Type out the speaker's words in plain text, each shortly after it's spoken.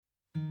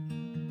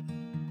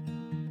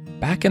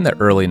Back in the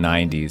early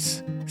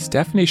 90s,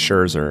 Stephanie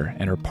Scherzer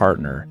and her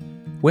partner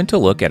went to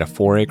look at a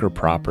 4-acre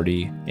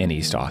property in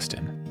East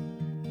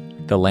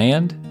Austin. The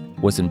land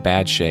was in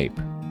bad shape,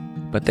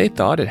 but they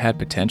thought it had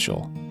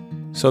potential,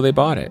 so they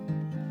bought it.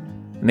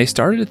 And they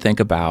started to think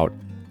about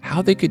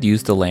how they could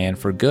use the land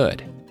for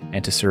good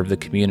and to serve the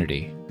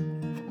community.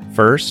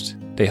 First,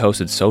 they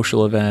hosted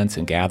social events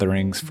and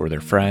gatherings for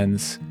their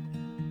friends,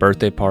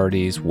 birthday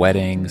parties,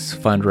 weddings,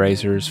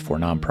 fundraisers for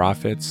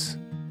nonprofits.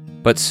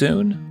 But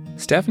soon,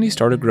 Stephanie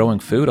started growing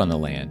food on the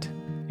land,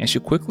 and she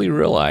quickly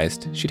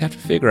realized she'd have to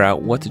figure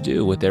out what to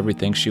do with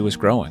everything she was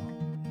growing.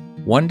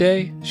 One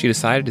day, she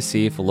decided to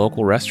see if a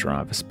local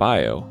restaurant,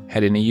 Vespaio,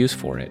 had any use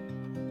for it.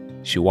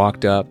 She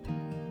walked up,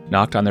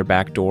 knocked on their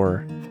back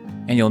door,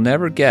 and you'll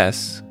never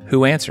guess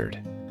who answered.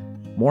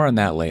 More on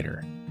that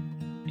later.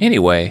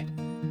 Anyway,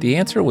 the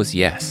answer was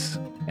yes,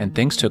 and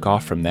things took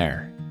off from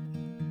there.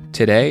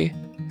 Today,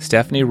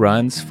 Stephanie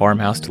runs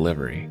Farmhouse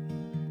Delivery.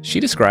 She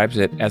describes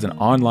it as an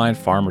online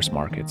farmers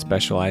market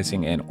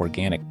specializing in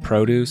organic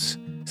produce,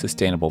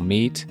 sustainable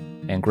meat,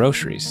 and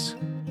groceries.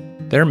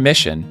 Their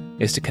mission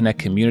is to connect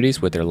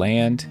communities with their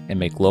land and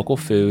make local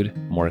food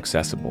more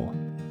accessible.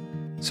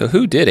 So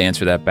who did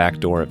answer that back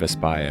door at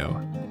Vespaio?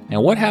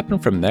 And what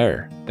happened from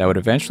there that would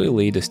eventually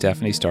lead to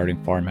Stephanie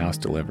starting Farmhouse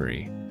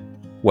Delivery?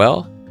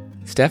 Well,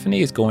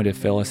 Stephanie is going to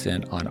fill us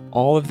in on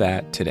all of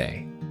that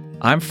today.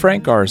 I'm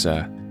Frank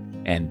Garza,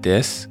 and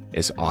this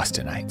is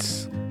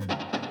Austinites.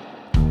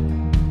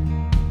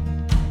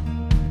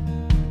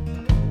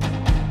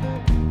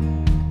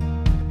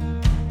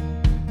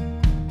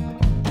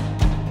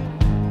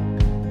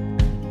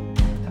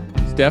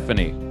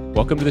 Stephanie,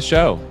 welcome to the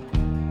show.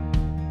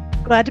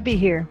 Glad to be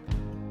here.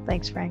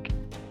 Thanks, Frank.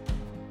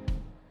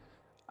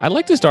 I'd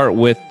like to start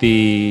with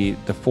the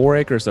 4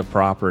 acres of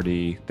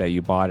property that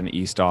you bought in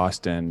East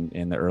Austin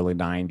in the early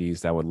 90s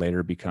that would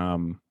later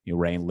become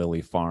Rain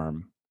Lily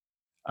Farm.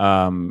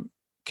 Can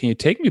you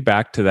take me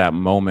back to that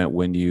moment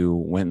when you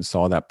went and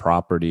saw that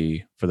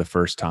property for the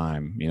first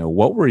time?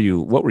 What were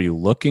you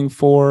looking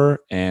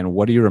for, and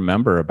what do you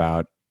remember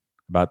about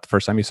the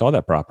first time you saw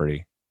that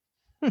property?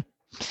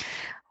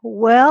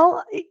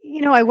 Well,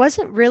 I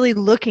wasn't really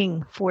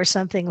looking for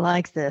something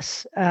like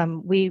this.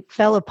 We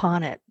fell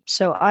upon it.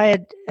 So I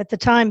had, at the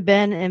time,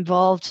 been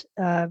involved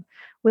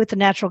with the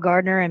Natural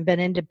Gardener and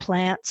been into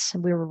plants.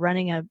 And we were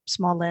running a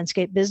small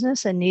landscape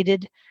business and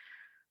needed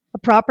a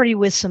property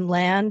with some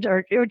land,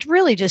 or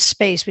really just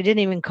space. We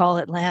didn't even call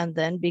it land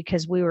then,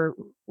 because we were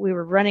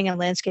running a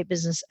landscape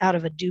business out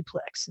of a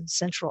duplex in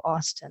Central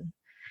Austin.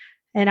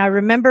 And I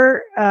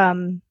remember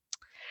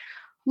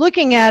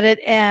looking at it,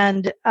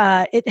 and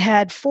it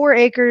had 4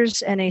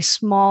 acres and a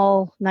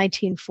small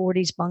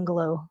 1940s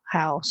bungalow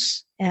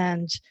house.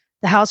 And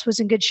the house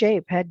was in good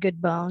shape, had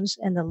good bones,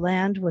 and the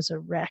land was a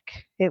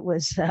wreck. It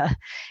was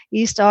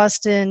East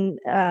Austin.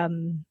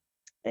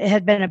 It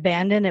had been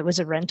abandoned. It was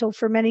a rental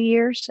for many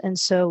years. And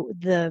so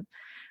the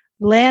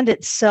land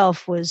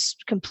itself was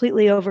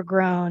completely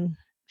overgrown,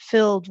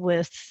 filled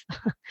with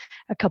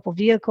a couple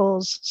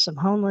vehicles, some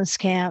homeless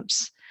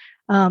camps.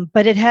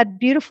 But it had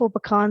beautiful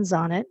pecans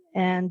on it,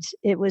 and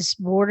it was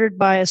bordered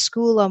by a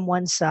school on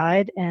one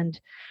side and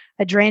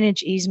a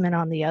drainage easement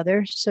on the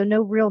other. So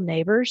no real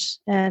neighbors.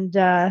 And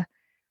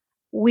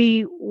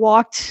we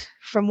walked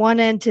from one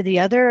end to the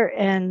other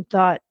and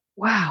thought,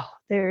 wow,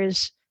 there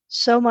is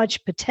so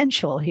much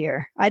potential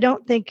here. I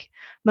don't think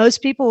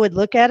most people would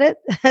look at it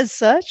as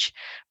such,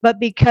 but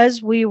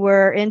because we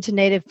were into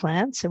native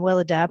plants and well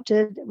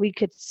adapted, we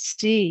could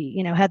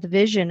see, had the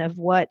vision of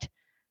what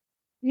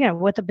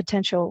the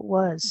potential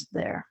was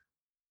there.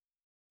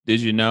 Did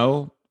you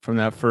know from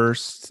that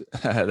first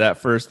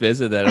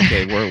visit that,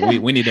 okay,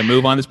 we need to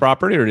move on this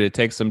property, or did it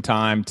take some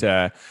time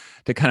to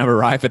kind of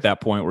arrive at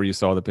that point where you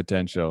saw the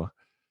potential?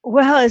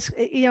 Well,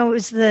 it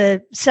was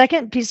the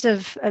second piece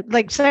of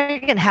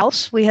second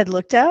house we had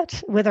looked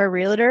at with our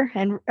realtor.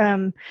 And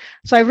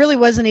so I really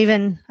wasn't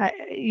even,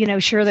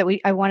 sure that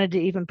I wanted to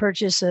even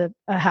purchase a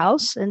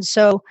house. And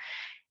so,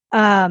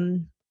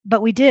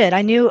 but we did.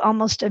 I knew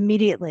almost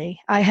immediately.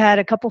 I had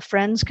a couple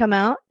friends come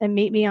out and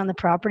meet me on the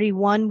property.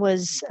 One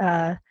was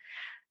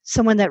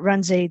someone that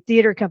runs a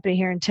theater company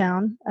here in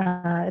town.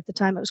 At the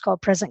time, it was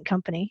called Present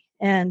Company.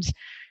 And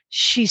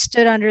she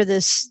stood under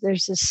there's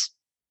this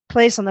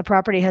place on the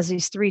property, has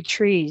these 3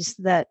 trees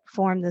that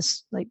form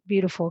this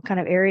beautiful kind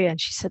of area. And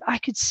she said, I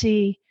could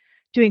see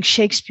doing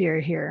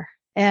Shakespeare here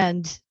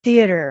and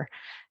theater.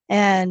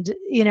 And,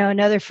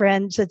 another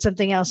friend said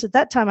something else. At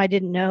that time, I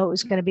didn't know it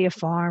was going to be a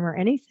farm or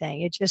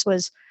anything. It just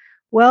was,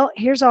 well,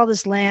 here's all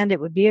this land.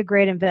 It would be a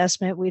great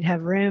investment. We'd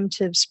have room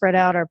to spread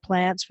out our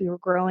plants. We were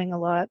growing a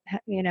lot,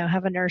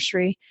 have a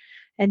nursery.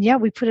 And yeah,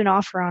 we put an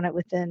offer on it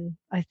within,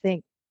 I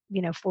think,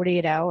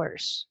 48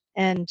 hours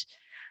and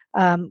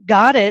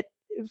got it.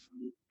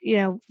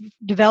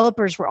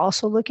 Developers were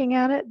also looking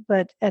at it.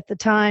 But at the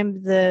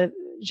time, the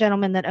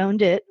gentleman that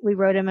owned it, we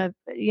wrote him a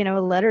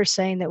letter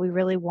saying that we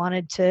really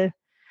wanted to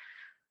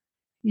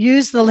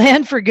use the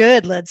land for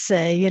good, let's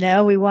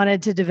say. We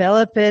wanted to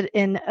develop it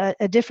in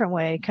a different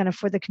way, kind of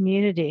for the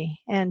community,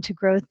 and to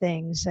grow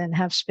things and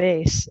have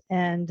space.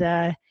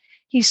 And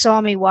he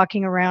saw me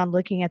walking around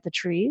looking at the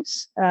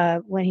trees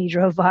when he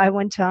drove by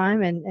one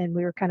time, and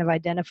we were kind of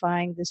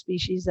identifying the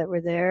species that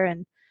were there,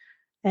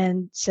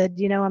 and said,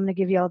 I'm going to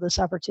give you all this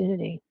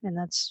opportunity. And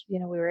that's, we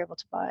were able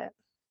to buy it.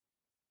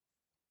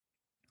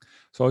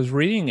 So I was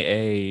reading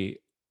a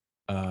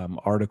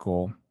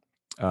article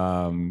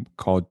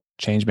called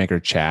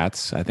Changemaker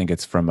Chats. I think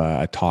it's from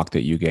a talk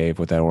that you gave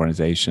with that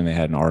organization. They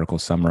had an article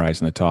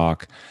summarizing the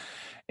talk.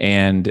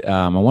 And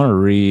I want to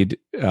read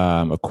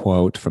a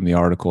quote from the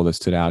article that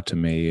stood out to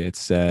me. It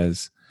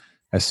says,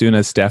 as soon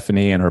as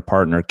Stephanie and her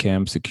partner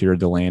Kim secured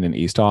the land in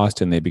East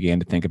Austin, they began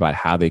to think about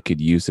how they could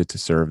use it to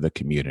serve the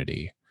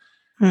community.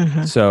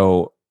 Mm-hmm.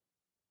 So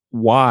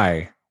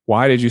why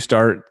did you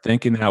start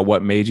thinking that?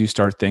 What made you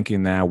start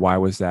thinking that? Why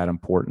was that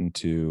important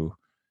to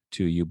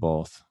you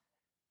both?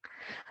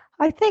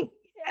 I think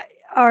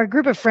our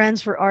group of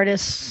friends were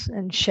artists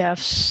and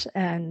chefs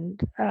and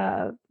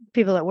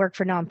people that work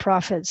for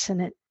nonprofits,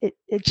 and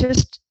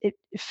it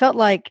felt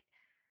like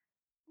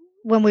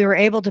when we were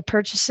able to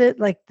purchase it,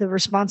 like the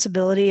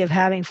responsibility of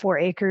having 4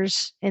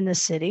 acres in the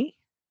city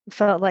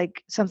felt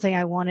like something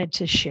I wanted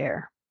to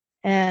share.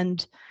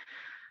 And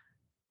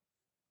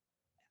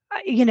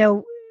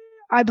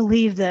I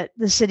believe that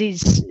the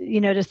cities,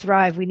 to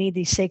thrive, we need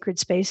these sacred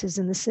spaces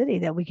in the city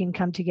that we can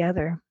come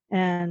together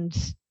and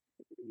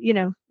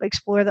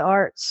explore the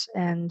arts.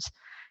 And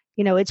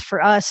it's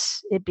for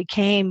us, it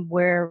became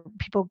where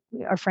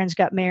our friends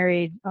got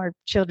married, our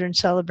children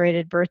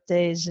celebrated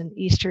birthdays and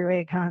Easter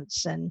egg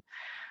hunts, and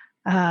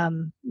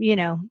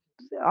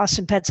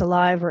Austin Pets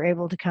Alive were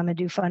able to come and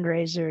do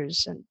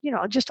fundraisers, and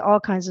just all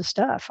kinds of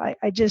stuff.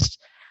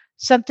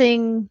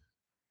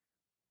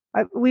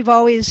 We've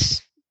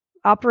always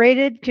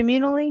operated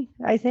communally.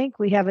 I think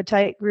we have a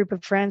tight group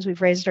of friends.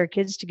 We've raised our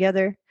kids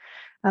together.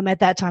 At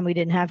that time, we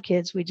didn't have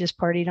kids. We just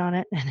partied on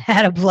it and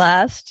had a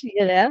blast,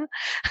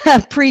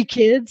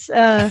 pre-kids.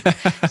 So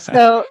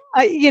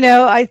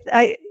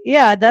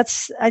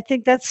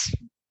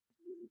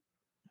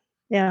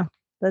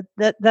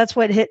that's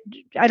what hit.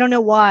 I don't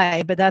know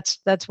why, but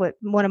that's what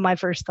one of my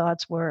first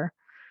thoughts were,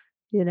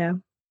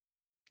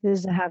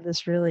 is to have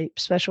this really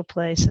special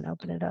place and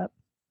open it up.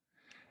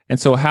 And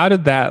so how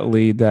did that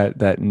lead,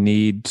 that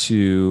need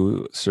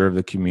to serve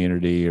the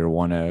community or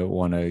want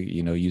to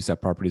use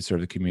that property to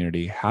serve the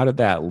community? How did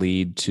that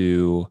lead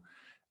to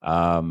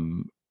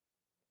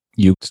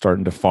you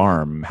starting to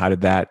farm? How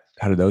did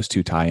those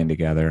two tie in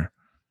together?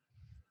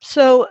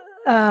 So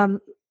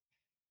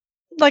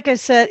like I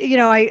said,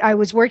 I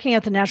was working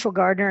at the Natural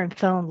Gardener and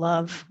fell in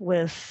love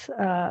with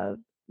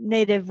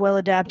native,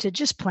 well-adapted,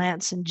 just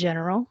plants in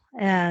general.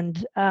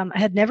 And I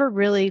had never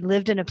really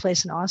lived in a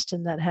place in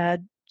Austin that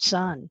had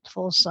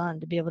full sun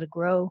to be able to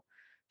grow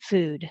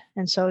food.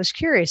 And so I was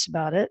curious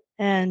about it.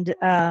 And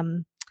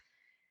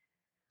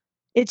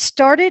it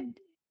started,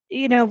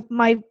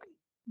 my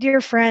dear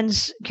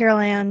friends, Carol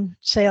Ann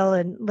Sale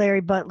and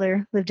Larry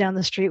Butler, live down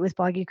the street with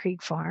Boggy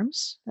Creek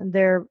Farms, and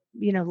they're,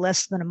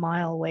 less than a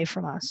mile away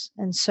from us.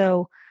 And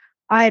so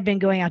I had been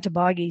going out to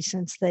Boggy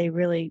since they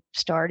really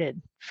started,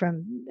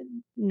 from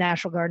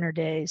Natural Gardener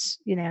days,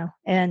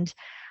 and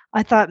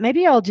I thought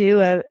maybe I'll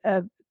do a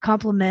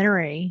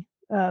complimentary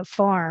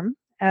farm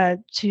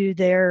to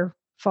their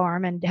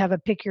farm and have a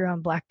pick your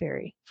own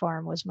blackberry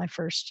farm was my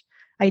first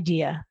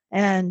idea.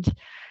 And,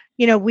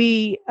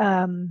 we,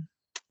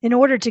 in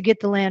order to get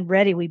the land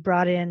ready, we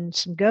brought in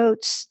some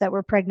goats that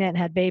were pregnant and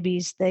had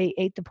babies. They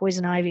ate the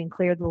poison ivy and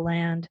cleared the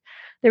land.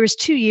 There was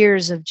 2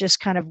 years of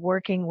just kind of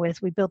working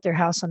with, we built their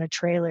house on a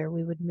trailer.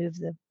 We would move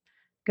the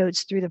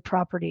goats through the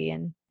property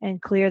and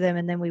clear them,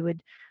 and then we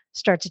would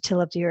start to till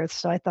up the earth.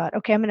 So I thought,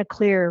 okay, I'm going to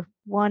clear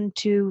 1,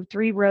 2,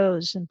 3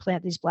 rows and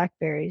plant these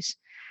blackberries.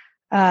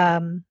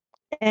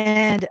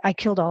 And I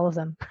killed all of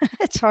them.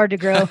 It's hard to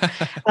grow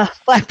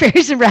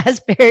blackberries and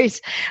raspberries.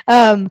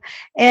 And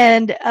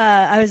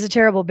I was a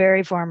terrible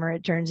berry farmer,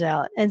 it turns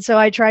out. And so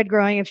I tried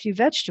growing a few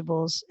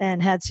vegetables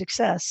and had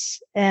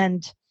success.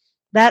 And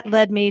that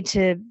led me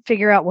to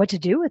figure out what to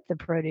do with the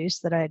produce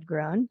that I had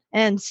grown.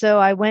 And so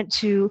I went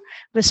to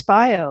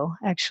Vespaio,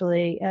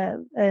 actually,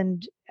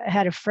 and I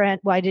had a friend.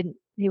 Well,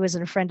 he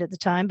wasn't a friend at the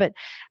time, but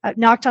I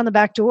knocked on the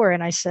back door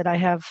and I said, I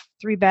have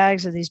 3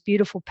 bags of these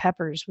beautiful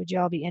peppers. Would you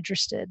all be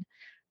interested?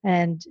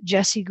 And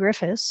Jesse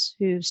Griffiths,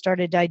 who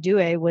started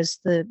Daidue, was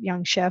the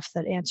young chef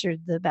that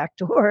answered the back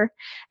door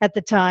at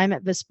the time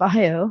at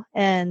Vespaio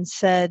and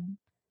said,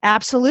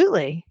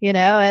 absolutely,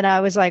 and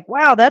I was like,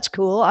 wow, that's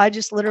cool. I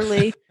just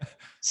literally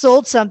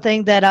sold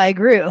something that I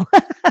grew,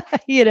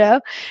 That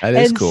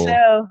is cool.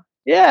 So,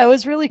 yeah, it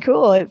was really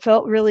cool. It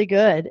felt really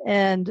good.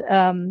 And,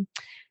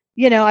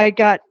 I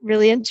got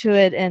really into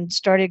it and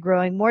started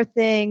growing more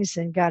things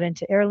and got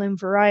into heirloom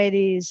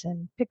varieties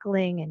and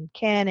pickling and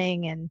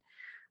canning. And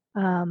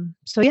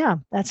so, yeah,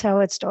 that's how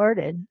it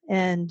started.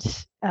 And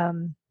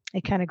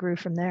it kind of grew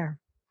from there.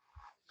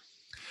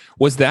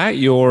 Was that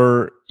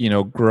your,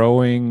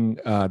 growing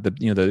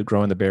the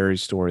growing the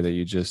berries story that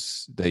you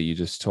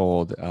just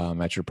told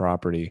at your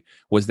property?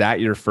 Was that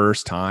your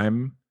first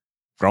time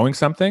growing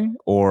something,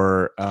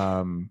 or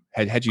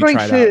had you Growing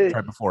food.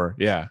 tried before?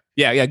 Yeah,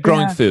 yeah,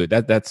 growing Yeah. food.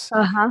 That's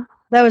Uh-huh.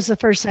 That was the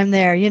first time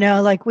there,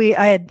 like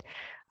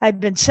I'd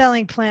been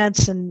selling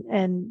plants and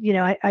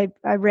I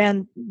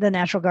ran the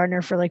Natural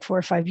Gardener for like 4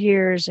 or 5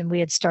 years, and we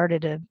had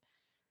started a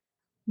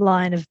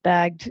line of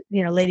bagged,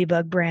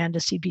 Ladybug brand, a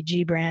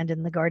CPG brand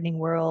in the gardening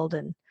world.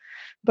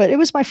 But it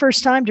was my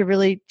first time to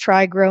really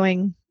try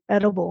growing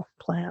edible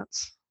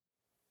plants.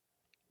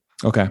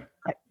 okay.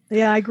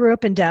 Yeah, I grew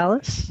up in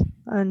Dallas,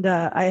 and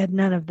I had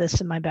none of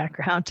this in my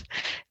background,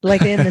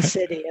 like in the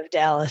city of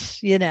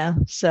Dallas,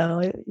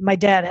 So my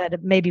dad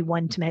had maybe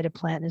one tomato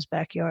plant in his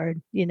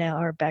backyard,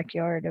 our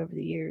backyard over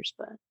the years.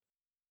 But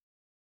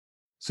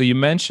So you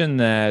mentioned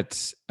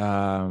that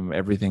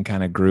everything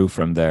kind of grew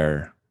from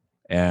there,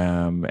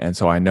 and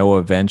so I know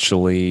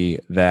eventually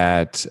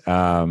that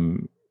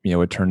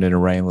it turned into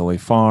Rain Lily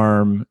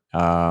Farm.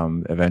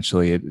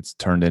 Eventually, it's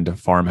turned into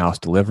Farmhouse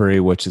Delivery,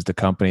 which is the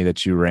company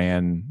that you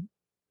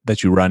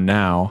run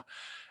now.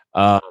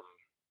 Um,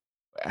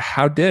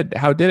 how did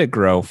it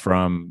grow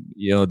from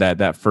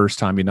that first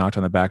time you knocked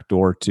on the back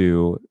door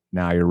to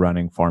now you're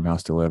running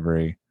Farmhouse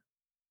Delivery?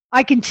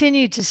 I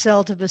continued to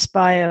sell to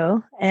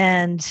Vespaio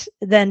and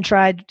then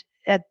tried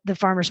at the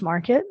farmer's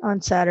market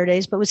on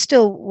Saturdays, but was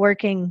still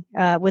working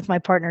with my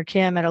partner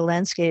Kim at a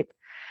landscape,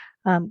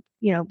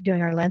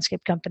 doing our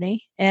landscape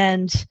company.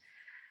 And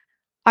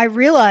I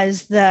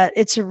realized that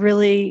it's a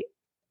really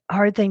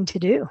hard thing to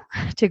do,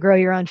 to grow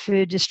your own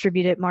food,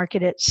 distribute it,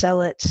 market it,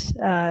 sell it,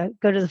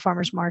 go to the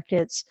farmers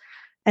markets,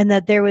 and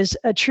that there was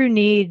a true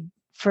need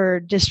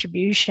for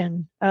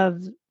distribution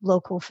of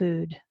local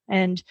food.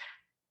 And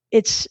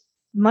it's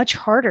much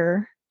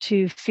harder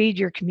to feed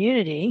your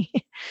community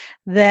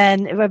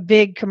than a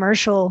big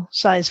commercial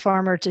size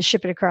farmer to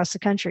ship it across the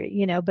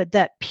country, but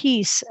that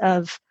piece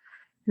of,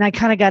 and I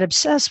kind of got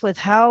obsessed with,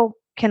 how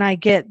can I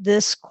get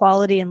this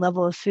quality and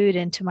level of food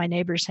into my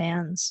neighbors'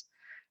 hands?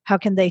 How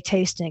can they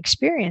taste and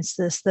experience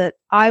this that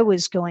I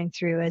was going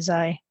through as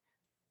I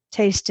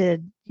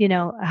tasted,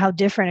 how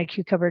different a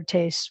cucumber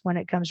tastes when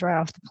it comes right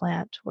off the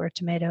plant, or a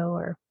tomato,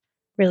 or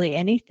really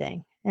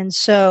anything. And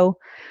so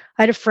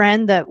I had a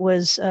friend that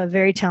was a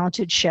very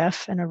talented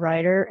chef and a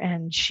writer,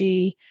 and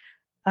she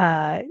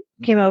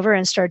came over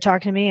and started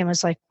talking to me and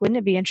was like, wouldn't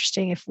it be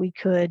interesting if we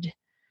could,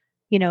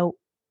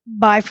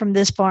 buy from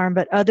this farm,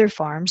 but other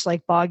farms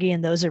like Boggy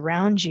and those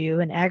around you,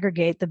 and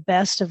aggregate the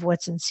best of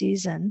what's in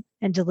season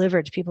and deliver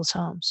it to people's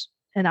homes?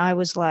 And I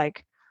was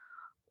like,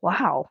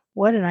 wow,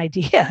 what an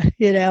idea,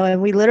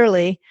 and we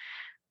literally,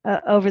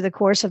 over the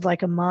course of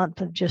like a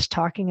month of just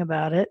talking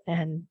about it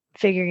and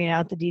figuring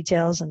out the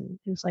details, and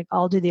it was like,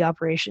 I'll do the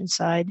operations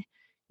side,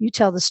 you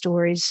tell the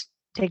stories,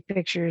 take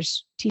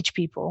pictures, teach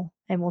people,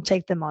 and we'll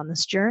take them on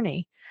this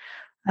journey.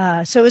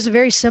 So it was a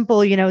very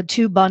simple,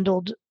 two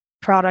bundled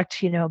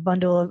product, a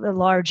bundle of a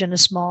large and a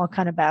small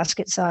kind of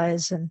basket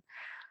size. And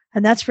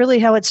that's really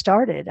how it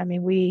started. I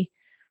mean, we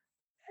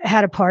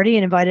had a party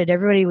and invited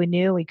everybody we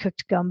knew. We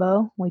cooked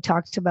gumbo. We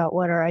talked about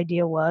what our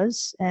idea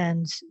was,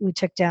 and we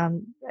took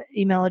down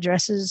email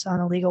addresses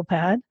on a legal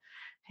pad,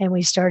 and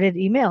we started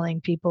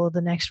emailing people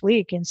the next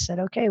week and said,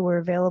 okay, we're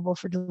available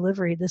for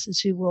delivery. This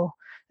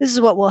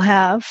is what we'll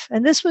have.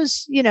 And this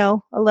was,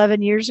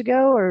 11 years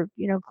ago, or,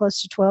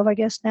 close to 12, I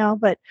guess now.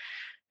 But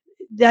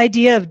the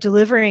idea of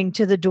delivering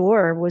to the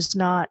door was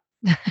not,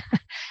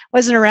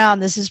 wasn't around.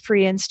 This is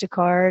pre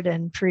Instacart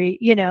and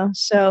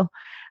so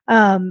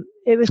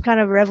it was kind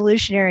of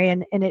revolutionary,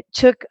 and it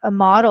took a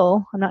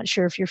model. I'm not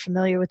sure if you're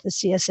familiar with the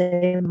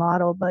CSA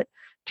model, but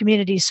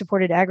community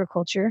supported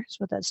agriculture is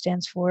what that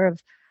stands for, of,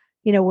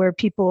 where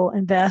people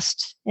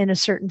invest in a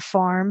certain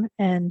farm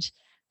and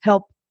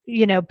help,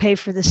 pay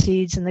for the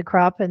seeds and the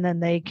crop, and then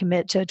they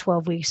commit to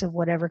 12 weeks of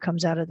whatever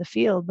comes out of the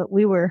field. But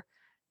we were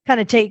kind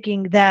of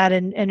taking that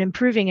and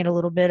improving it a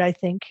little bit, I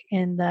think,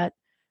 in that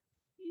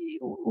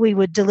we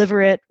would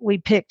deliver it. We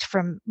picked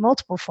from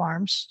multiple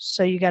farms,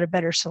 so you got a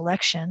better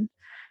selection.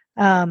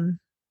 And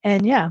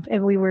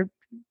we were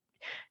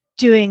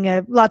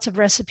doing lots of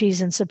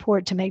recipes and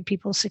support to make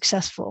people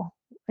successful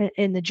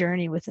in the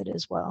journey with it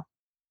as well.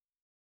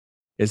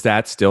 Is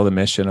that still the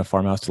mission of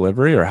Farmhouse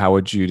Delivery, or how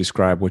would you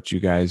describe what you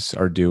guys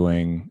are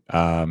doing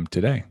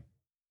today?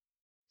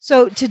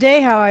 So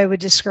today, how I would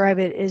describe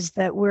it is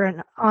that we're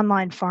an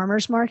online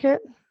farmers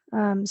market,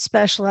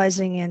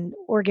 specializing in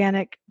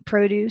organic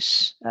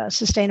produce,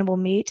 sustainable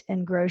meat,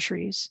 and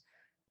groceries.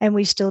 And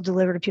we still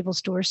deliver to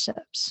people's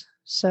doorsteps.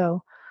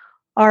 So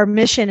our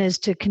mission is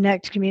to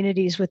connect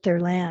communities with their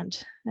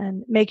land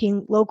and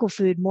making local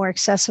food more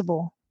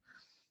accessible.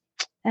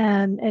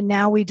 And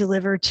now we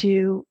deliver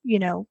to,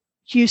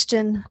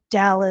 Houston,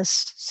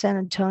 Dallas, San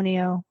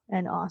Antonio,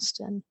 and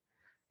Austin,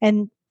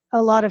 and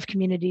a lot of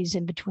communities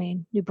in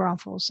between, New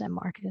Braunfels, San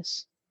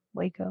Marcos,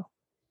 Waco.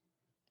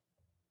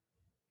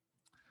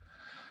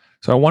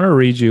 So I want to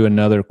read you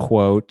another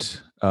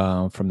quote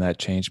from that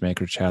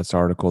Changemaker Chats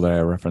article that I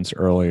referenced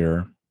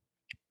earlier.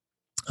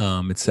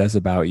 It says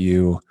about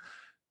you,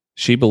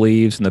 she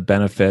believes in the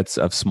benefits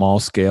of small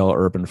scale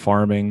urban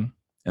farming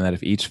and that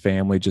if each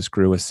family just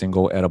grew a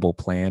single edible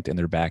plant in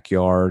their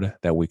backyard,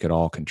 that we could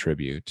all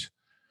contribute.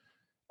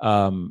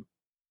 Um,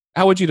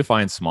 how would you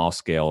define small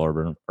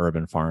scale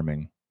urban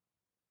farming?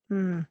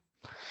 Hmm.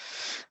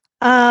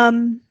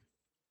 Um,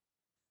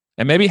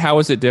 And maybe how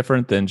is it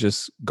different than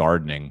just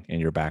gardening in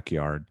your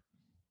backyard?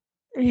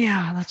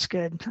 yeah, that's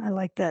good. I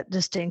like that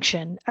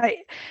distinction.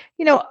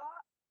 You know,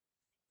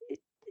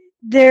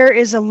 there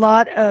is a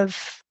lot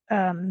of,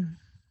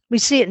 we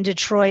see it in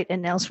Detroit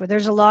and elsewhere.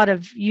 There's a lot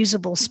of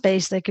usable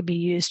space that could be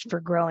used for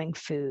growing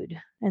food.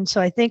 And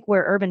so I think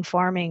where urban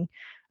farming,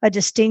 a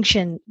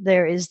distinction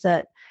there is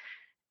that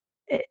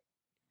it,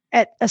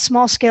 at a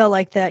small scale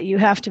like that, you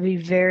have to be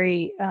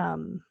very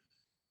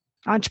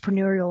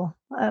entrepreneurial,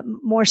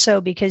 more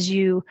so because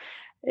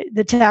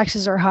the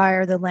taxes are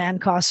higher, the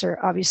land costs are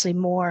obviously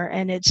more,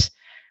 and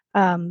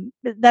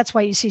that's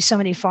why you see so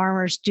many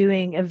farmers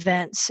doing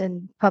events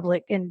and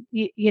public and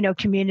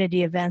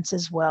community events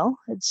as well.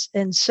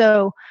 And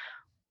so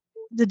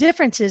the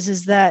difference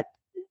is that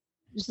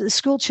the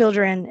school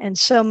children and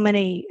so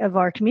many of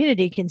our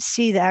community can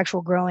see the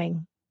actual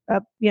growing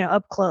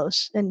up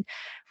close. And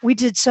we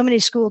did so many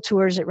school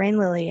tours at Rain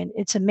Lily, and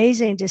it's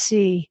amazing to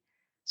see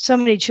so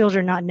many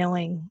children not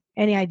knowing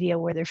any idea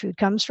where their food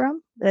comes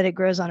from, that it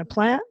grows on a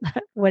plant,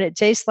 what it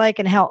tastes like,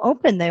 and how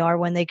open they are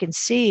when they can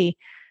see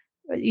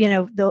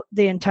the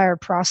entire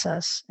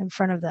process in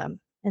front of them.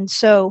 And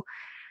so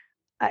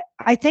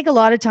I think a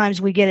lot of times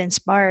we get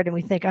inspired and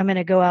we think, I'm going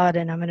to go out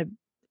and I'm going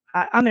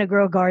to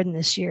grow a garden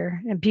this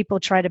year. And people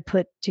try to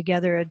put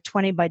together a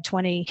 20 by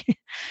 20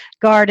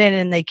 garden,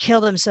 and they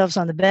kill themselves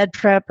on the bed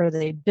prep, or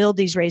they build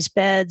these raised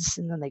beds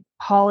and then they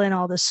haul in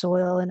all the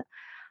soil. And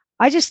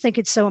I just think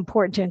it's so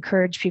important to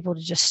encourage people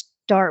to just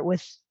start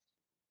with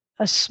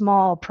a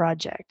small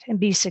project and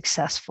be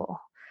successful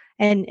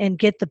and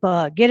get the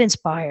bug, get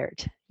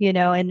inspired,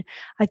 and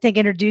I think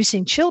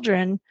introducing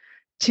children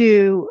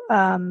to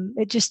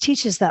it just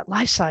teaches that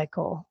life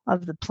cycle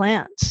of the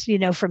plants,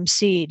 from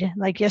seed.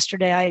 Like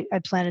yesterday, I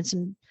planted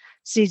some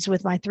seeds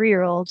with my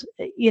 3-year-old,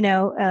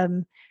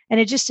 and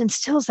it just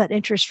instills that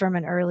interest from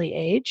an early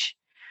age.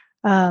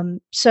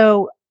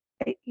 So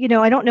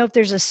I don't know if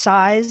there's a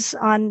size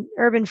on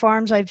urban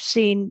farms. I've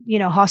seen,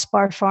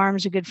 Hosbar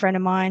Farms, a good friend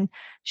of mine,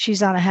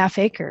 she's on a half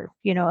acre,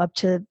 up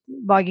to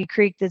Boggy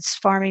Creek that's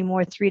farming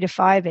more 3 to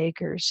 5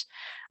 acres.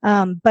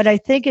 But I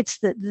think it's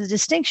the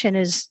distinction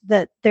is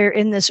that they're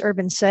in this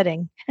urban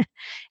setting,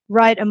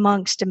 right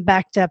amongst and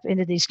backed up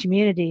into these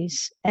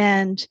communities.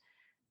 And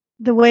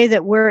the way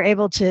that we're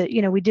able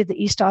to, we did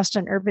the East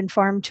Austin Urban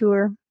Farm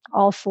Tour.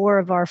 All 4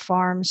 of our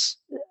farms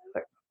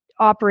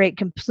operate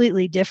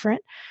completely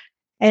different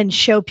and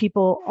show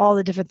people all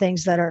the different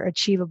things that are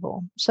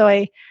achievable. So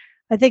I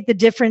think the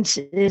difference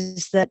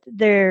is that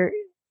they're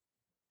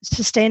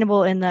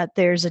sustainable in that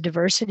there's a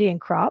diversity in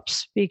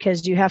crops,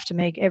 because you have to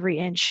make every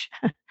inch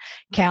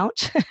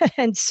count.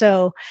 And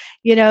so,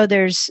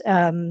 there's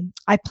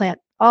I plant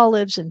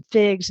olives and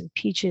figs and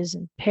peaches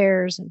and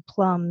pears and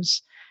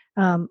plums,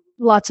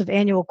 lots of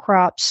annual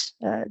crops,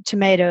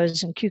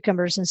 tomatoes and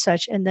cucumbers and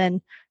such, and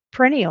then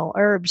perennial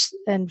herbs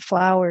and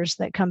flowers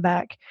that come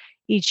back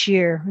each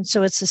year. And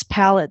so it's this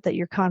palette that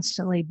you're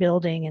constantly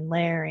building and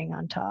layering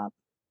on top.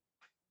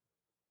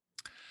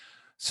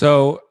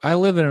 So I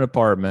live in an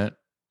apartment.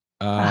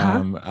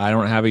 Uh-huh. I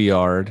don't have a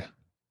yard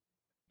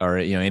or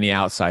any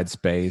outside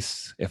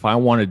space. If I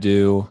want to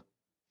do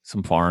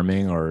some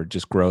farming or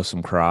just grow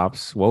some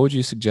crops, what would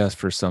you suggest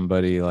for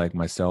somebody like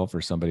myself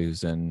or somebody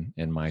who's in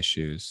my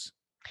shoes?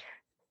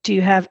 Do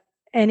you have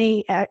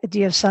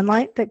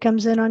sunlight that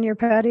comes in on your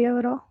patio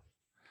at all?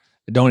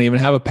 I don't even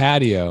have a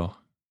patio.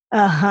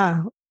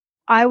 Uh-huh.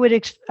 I would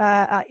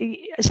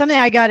something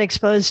I got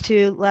exposed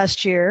to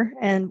last year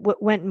and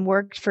went and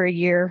worked for a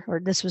year,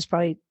 or this was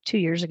probably 2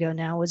 years ago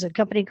now, was a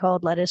company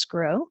called Let Us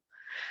Grow.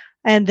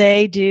 And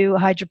they do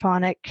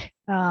hydroponic,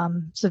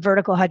 it's a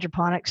vertical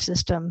hydroponic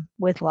system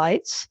with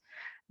lights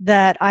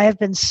that I have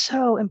been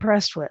so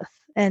impressed with.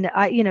 And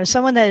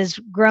someone that has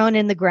grown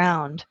in the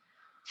ground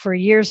for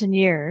years and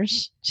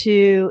years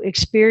to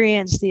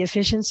experience the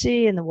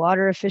efficiency and the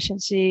water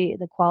efficiency,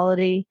 the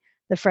quality,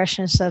 the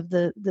freshness of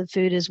the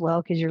food as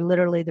well, because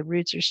the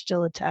roots are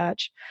still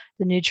attached,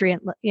 the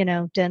nutrient,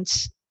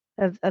 dense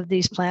of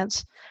these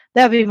plants.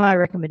 That would be my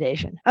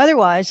recommendation.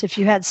 Otherwise, if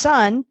you had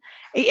sun,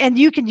 and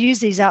you can use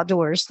these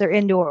outdoors, they're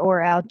indoor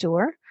or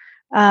outdoor.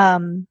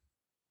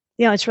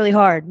 It's really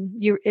hard.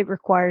 It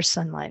requires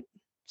sunlight.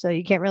 So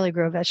you can't really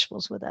grow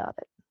vegetables without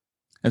it.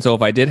 And so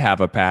if I did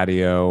have a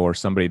patio, or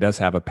somebody does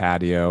have a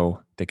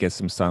patio that gets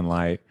some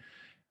sunlight,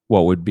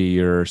 what would be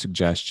your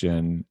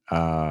suggestion,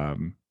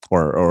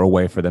 or a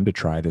way for them to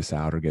try this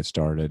out or get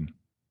started?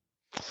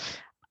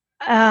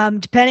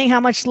 Depending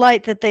how much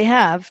light that they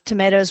have,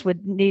 tomatoes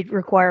would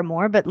require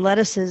more, but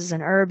lettuces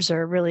and herbs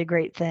are a really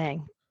great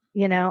thing.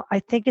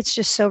 I think it's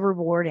just so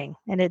rewarding,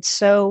 and it's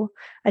so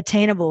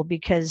attainable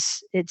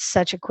because it's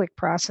such a quick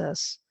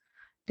process.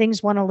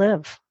 Things want to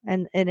live,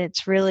 and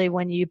it's really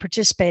when you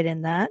participate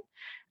in that,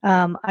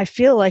 I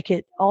feel like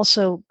it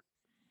also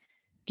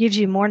gives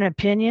you more an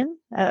opinion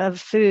of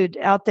food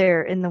out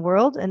there in the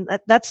world. And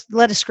that's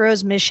Let Us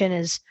Grow's mission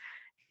is,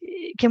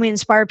 can we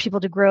inspire people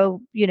to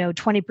grow,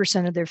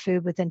 20% of their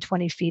food within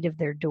 20 feet of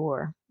their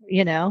door,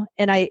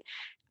 And I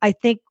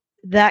think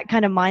that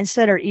kind of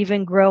mindset, or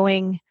even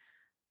growing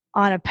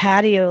on a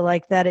patio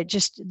like that,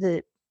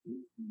 the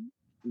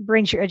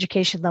brings your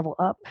education level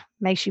up,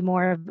 makes you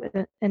more of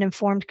an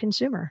informed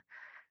consumer,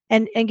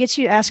 and gets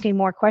you asking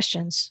more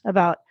questions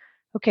about,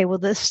 okay, well,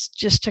 this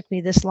just took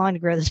me this long to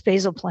grow this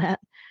basil plant.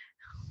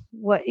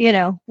 What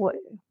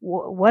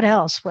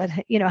else?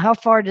 How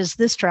far does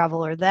this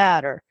travel, or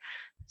that, or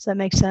does that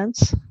make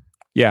sense?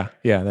 Yeah,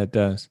 that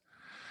does.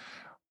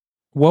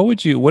 What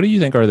do you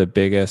think are the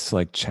biggest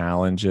like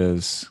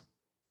challenges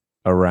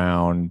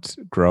around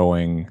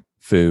growing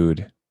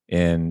food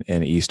in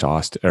East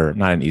Austin, or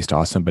not in East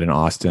Austin, but in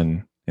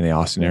Austin, in the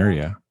Austin Yeah.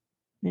 area?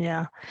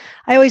 Yeah.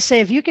 I always say,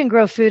 if you can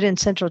grow food in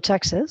Central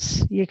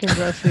Texas, you can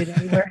grow food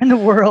anywhere in the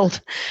world.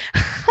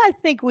 I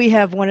think we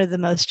have one of the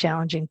most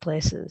challenging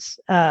places.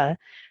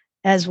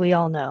 As we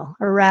all know,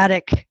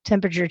 erratic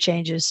temperature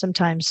changes,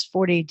 sometimes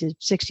 40 to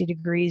 60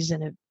 degrees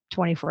in a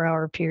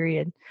 24-hour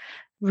period,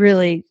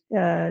 really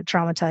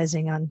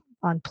traumatizing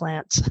on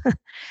plants.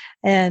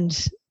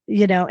 And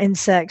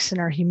insects,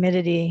 and our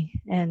humidity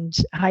and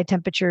high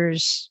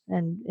temperatures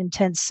and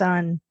intense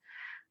sun,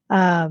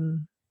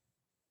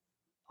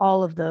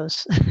 all of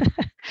those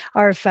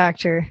are a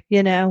factor.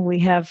 We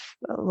have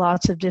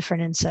lots of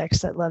different insects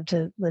that love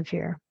to live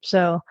here.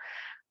 So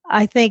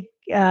I think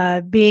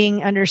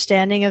being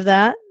understanding of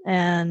that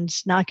and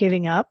not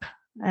giving up,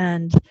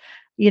 and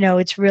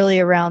it's really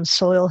around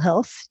soil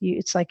health.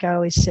 It's like I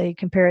always say,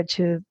 compare it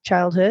to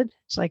childhood.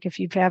 It's like, if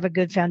you have a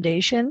good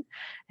foundation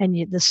and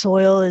the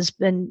soil has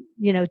been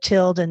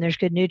tilled, and there's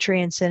good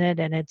nutrients in it,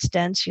 and it's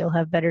dense, you'll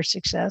have better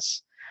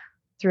success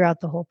throughout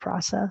the whole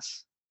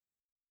process.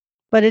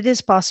 But it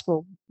is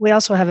possible. We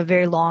also have a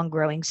very long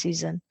growing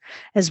season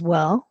as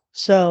well.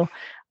 So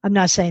I'm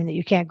not saying that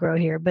you can't grow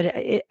here, but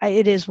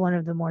it is one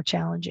of the more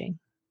challenging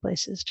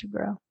places to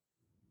grow.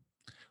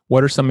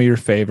 What are some of your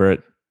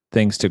favorite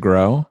things to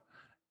grow,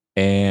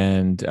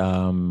 and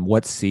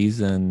what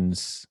season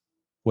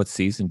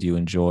do you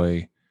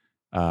enjoy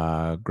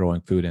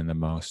growing food in the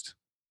most?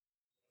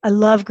 I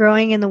love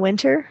growing in the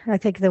winter. I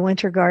think the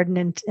winter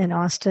garden in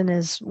Austin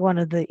is one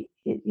of the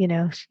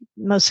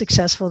most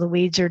successful. The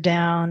weeds are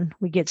down.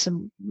 We get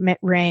some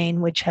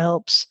rain, which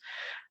helps.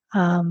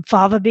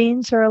 Fava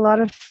beans are a lot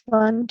of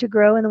fun to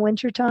grow in the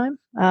wintertime.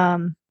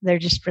 They're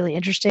just really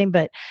interesting.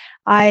 But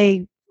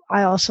I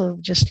also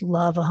just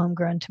love a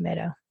homegrown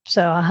tomato.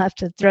 So I'll have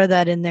to throw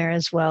that in there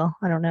as well.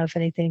 I don't know if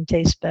anything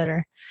tastes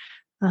better.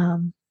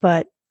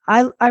 But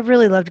I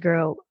really love to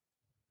grow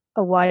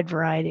a wide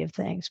variety of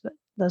things, but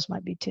those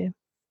might be two.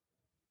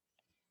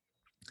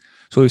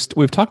 So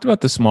we've talked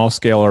about the small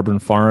scale urban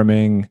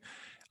farming.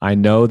 I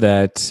know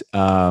that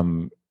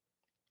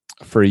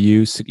for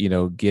you,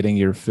 getting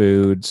your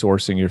food,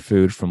 sourcing your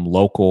food from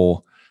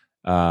local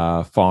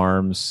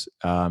farms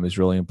is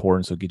really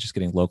important. So just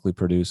getting locally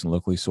produced and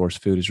locally sourced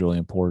food is really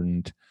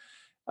important.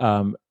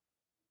 I'm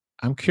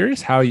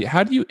curious, how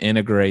do you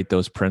integrate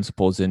those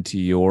principles into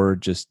your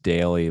just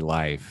daily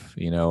life?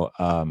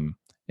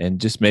 And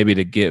just maybe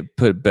to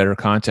put better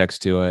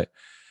context to it.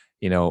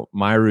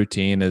 My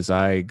routine is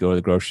I go to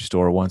the grocery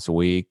store once a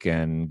week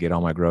and get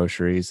all my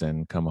groceries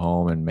and come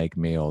home and make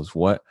meals.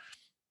 What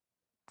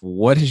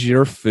is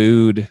your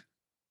food?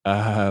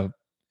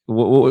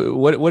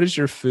 What is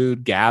your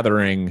food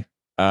gathering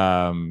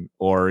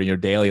or your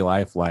daily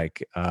life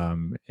like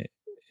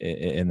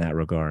in that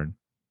regard?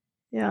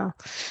 Yeah.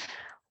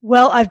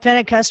 Well, I've been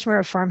a customer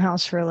of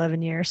Farmhouse for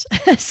 11 years.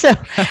 So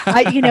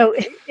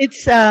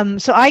it's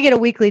so I get a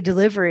weekly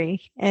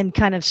delivery and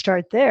kind of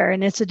start there.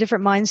 And it's a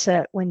different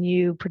mindset when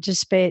you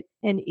participate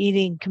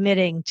in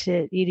committing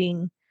to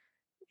eating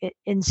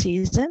in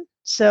season.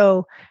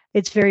 So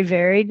it's very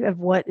varied of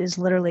what is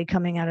literally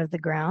coming out of the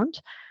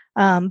ground.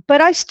 But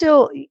I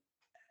still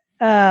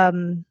go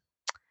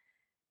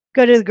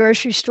to the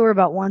grocery store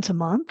about once a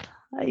month,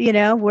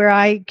 where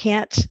I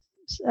can't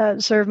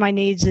serve my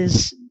needs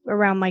is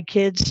around my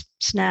kids'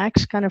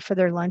 snacks, kind of for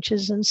their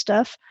lunches and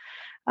stuff.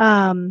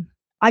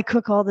 I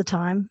cook all the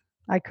time.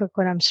 I cook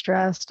when I'm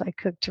stressed. I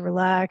cook to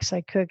relax.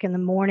 I cook in the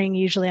morning.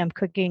 Usually I'm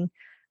cooking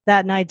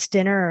that night's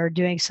dinner or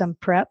doing some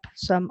prep.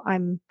 So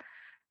I'm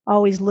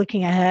always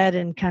looking ahead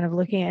and kind of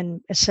looking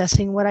and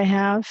assessing what I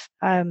have.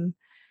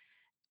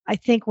 I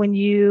think when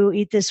you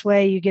eat this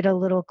way, you get a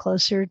little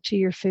closer to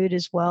your food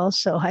as well.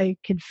 So I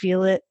can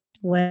feel it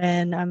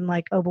when I'm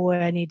like, oh boy,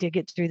 I need to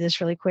get through this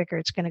really quick or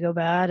it's going to go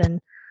bad.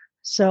 And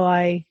so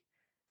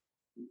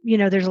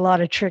there's a lot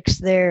of tricks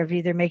there of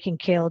either making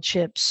kale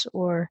chips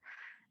or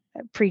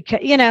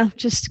pre-cut,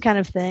 just kind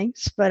of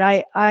things. But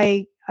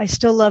I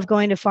still love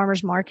going to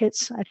farmers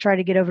markets. I try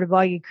to get over to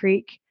Boggy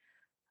Creek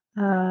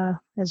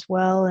as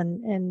well.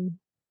 And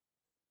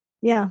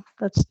yeah,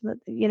 that's,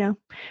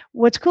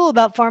 what's cool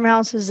about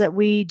Farmhouse is that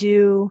we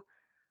do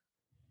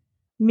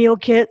meal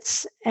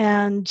kits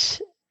and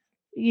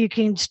you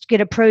can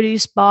get a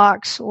produce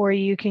box, or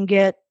you can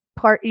get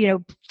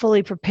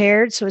fully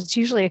prepared. So it's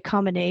usually a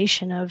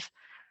combination of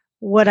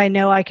what I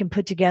know I can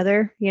put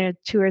together,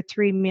 2 or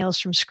 3 meals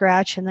from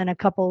scratch, and then a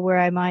couple where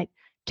I might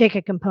take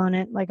a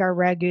component like our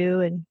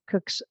ragu and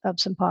cook up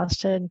some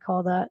pasta and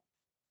call that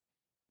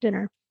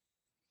dinner.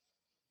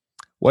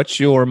 What's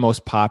your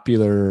most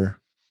popular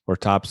or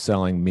top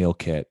selling meal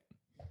kit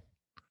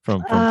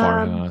from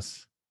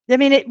Farmhouse? I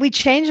mean, we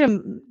change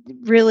them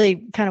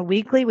really kind of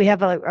weekly. We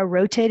have a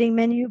rotating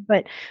menu,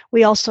 but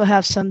we also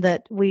have some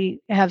that we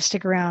have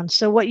stick around.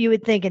 So what you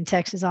would think in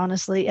Texas,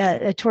 honestly,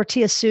 a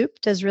tortilla soup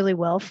does really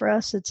well for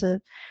us. It's a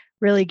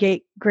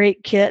really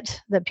great kit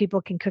that people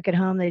can cook at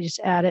home. They just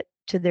add it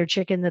to their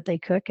chicken that they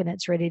cook, and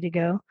it's ready to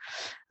go.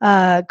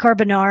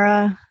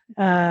 Carbonara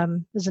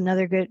is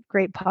another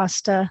great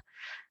pasta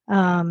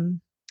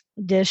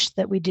dish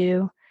that we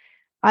do.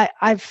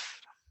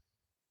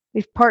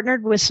 We've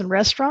partnered with some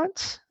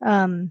restaurants,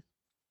 and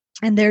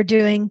they're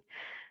doing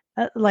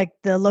like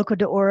the Loco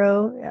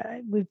d'Oro.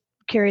 We've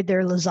carried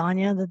their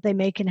lasagna that they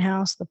make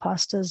in-house. The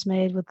pasta is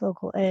made with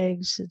local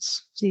eggs.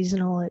 It's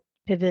seasonal. It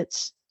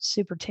pivots.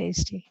 Super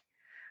tasty.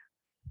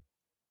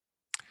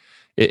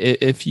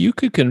 If you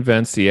could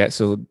convince the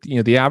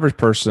average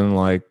person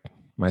like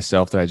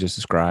myself that I just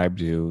described,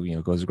 who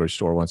goes to the grocery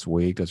store once a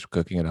week, does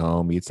cooking at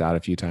home, eats out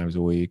a few times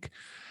a week.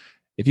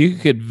 If you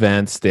could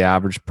convince the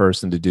average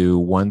person to do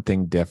one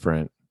thing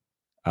different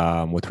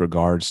with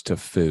regards to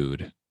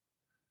food,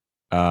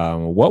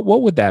 what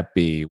would that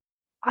be?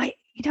 I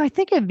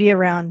think it'd be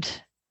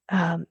around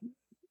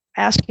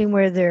asking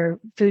where their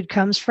food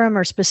comes from,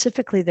 or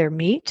specifically their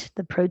meat,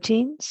 the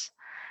proteins,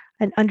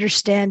 and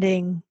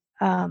understanding.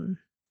 I'm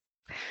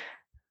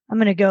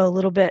going to go a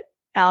little bit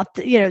out.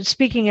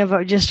 Speaking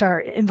of just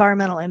our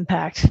environmental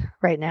impact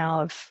right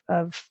now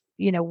of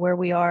where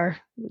we are,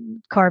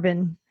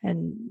 carbon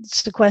and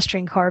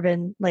sequestering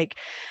carbon, like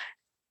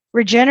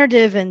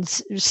regenerative and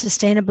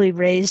sustainably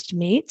raised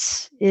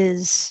meats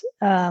is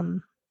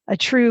a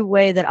true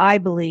way that I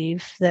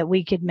believe that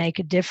we could make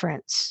a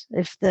difference.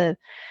 If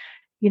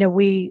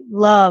we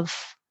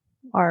love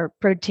our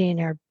protein,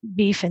 our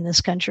beef in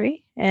this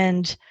country,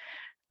 and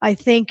I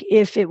think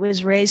if it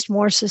was raised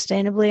more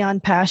sustainably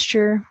on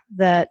pasture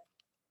that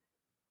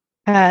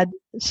had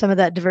some of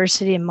that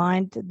diversity in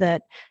mind,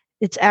 that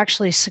it's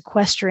actually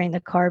sequestering the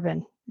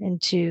carbon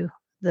into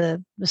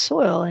the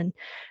soil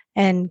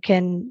and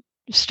can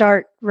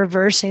start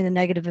reversing the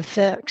negative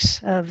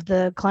effects of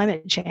the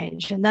climate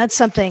change. And that's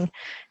something,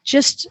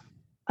 just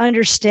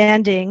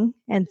understanding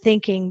and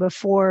thinking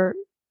before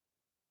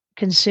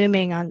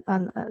consuming on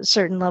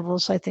certain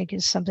levels, I think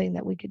is something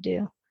that we could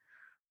do.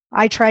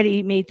 I try to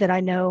eat meat that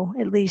I know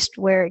at least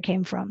where it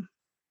came from.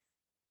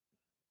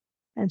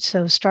 And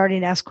so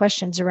starting to ask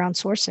questions around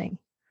sourcing.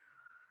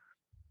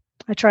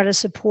 I try to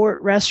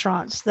support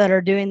restaurants that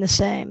are doing the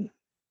same.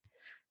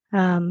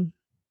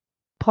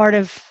 Part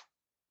of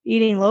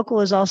eating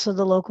local is also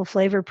the local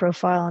flavor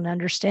profile and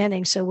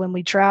understanding. So when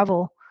we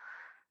travel,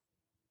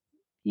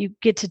 you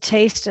get to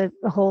taste a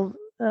whole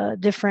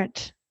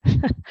different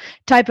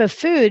type of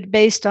food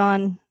based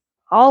on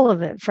all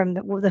of it, from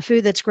the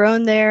food that's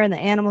grown there and the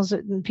animals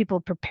and people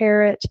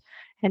prepare it,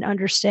 and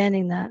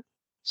understanding that.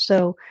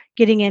 So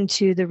getting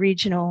into the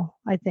regional,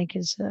 I think,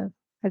 is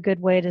a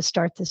good way to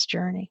start this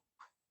journey.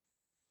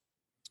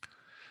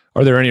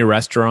 Are there any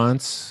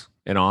restaurants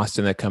in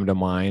Austin that come to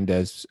mind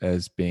as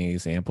being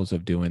examples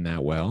of doing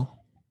that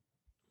well?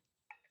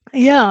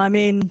 Yeah, I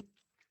mean,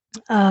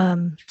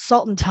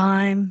 Salt and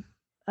Thyme,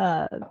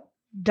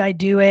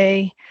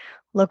 Daidue,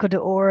 Loco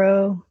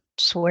d'Oro,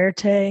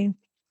 Suerte,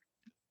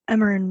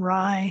 Emmer and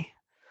Rye,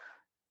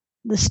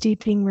 the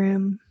Steeping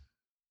Room,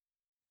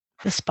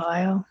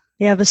 Vespaio.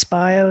 Yeah,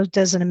 Vespaio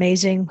does an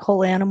amazing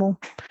whole animal.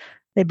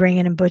 They bring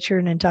in and butcher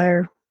an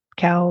entire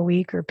cow a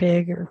week or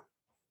pig or.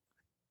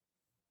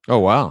 Oh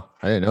wow,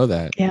 I didn't know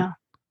that.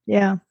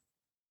 Yeah.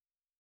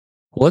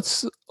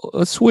 Let's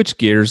switch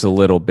gears a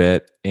little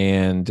bit,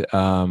 and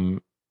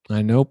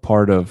I know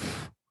part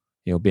of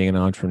being an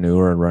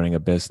entrepreneur and running a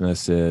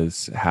business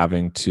is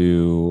having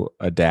to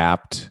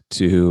adapt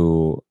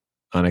to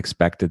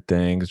unexpected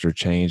things or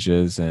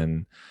changes,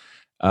 and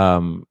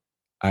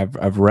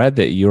I've read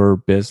that your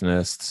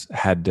business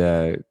had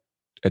to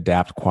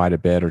adapt quite a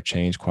bit or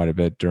change quite a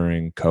bit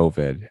during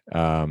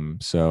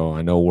COVID. So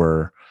I know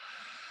we're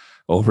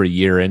over a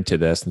year into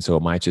this, and so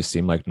it might just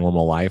seem like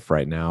normal life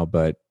right now.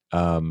 But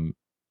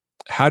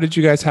how did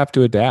you guys have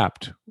to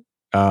adapt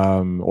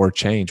or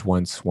change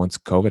once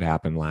COVID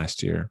happened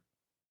last year?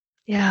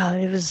 Yeah,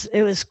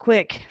 it was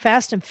quick,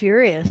 fast and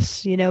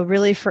furious.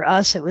 Really for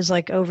us, it was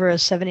like over a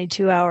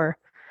 72-hour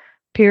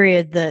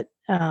period that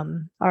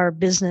our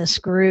business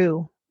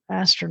grew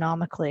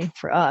astronomically.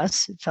 For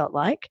us, it felt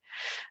like,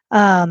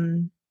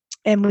 and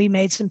we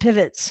made some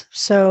pivots.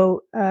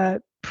 So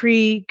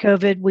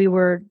pre-COVID, we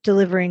were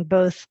delivering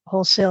both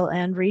wholesale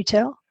and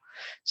retail,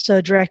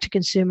 so direct to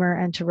consumer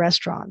and to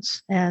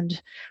restaurants.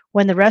 And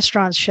when the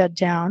restaurants shut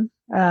down,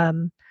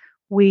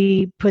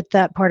 we put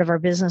that part of our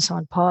business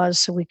on pause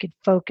so we could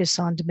focus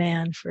on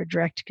demand for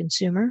direct to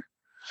consumer.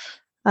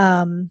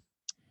 Um,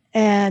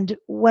 and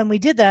when we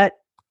did that,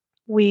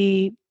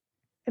 we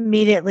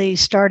immediately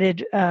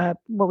started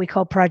what we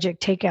call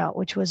Project Takeout,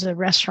 which was a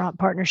restaurant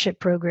partnership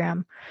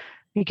program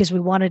because we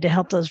wanted to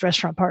help those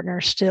restaurant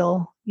partners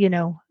still,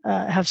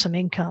 have some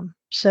income.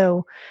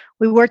 So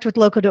we worked with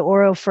Loco de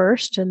Oro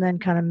first and then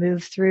kind of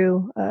moved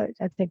through.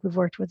 I think we've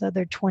worked with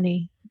other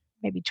 20,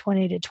 maybe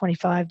 20 to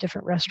 25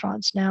 different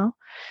restaurants now.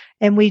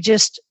 And we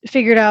just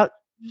figured out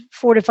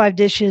 4 to 5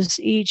 dishes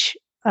each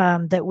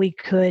that we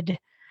could,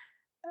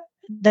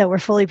 that were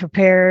fully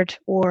prepared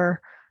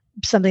or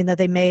something that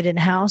they made in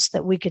house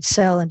that we could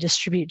sell and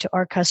distribute to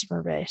our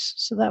customer base.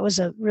 So that was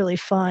a really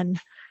fun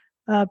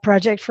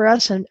project for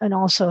us, and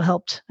also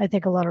helped, I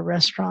think, a lot of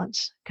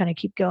restaurants kind of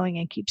keep going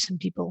and keep some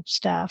people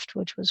staffed,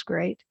 which was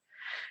great.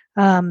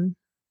 I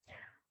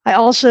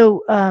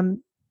also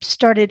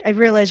I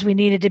realized we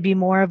needed to be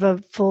more of a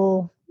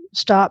full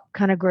stop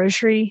kind of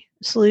grocery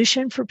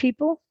solution for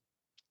people.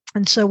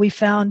 And so we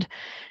found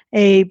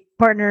a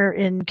partner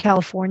in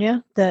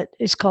California that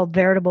is called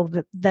Veritable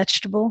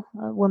Vegetable,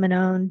 woman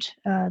owned.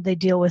 They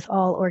deal with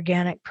all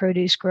organic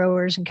produce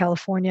growers in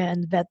California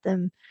and vet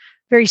them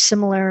very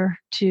similar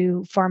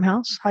to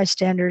Farmhouse, high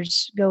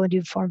standards, go and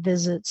do farm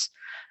visits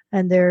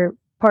and their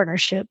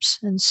partnerships.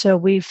 And so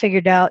we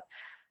figured out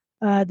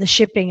the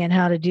shipping and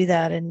how to do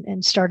that,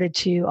 and started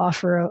to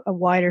offer a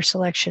wider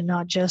selection,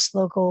 not just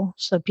local,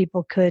 so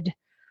people could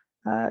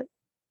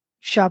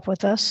shop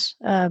with us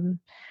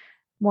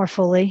more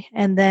fully.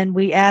 And then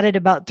we added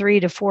about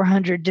 300 to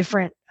 400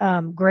 different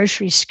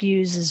grocery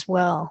SKUs as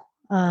well,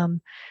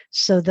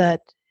 so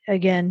that,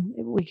 again,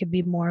 we could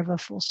be more of a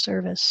full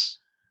service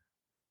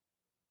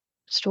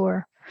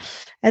store.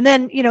 And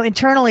then,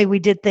 internally we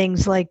did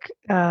things like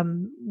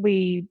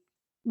we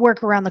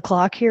work around the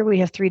clock here. We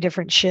have 3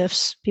 different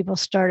shifts. People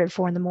start at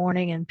 4 in the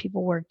morning and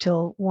people work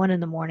till 1 in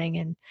the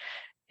morning,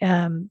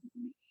 and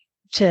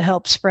to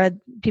help spread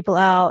people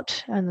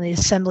out on the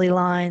assembly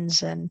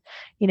lines, and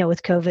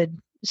with COVID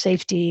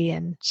safety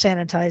and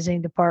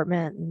sanitizing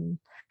department,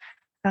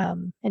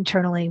 and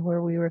internally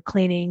where we were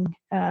cleaning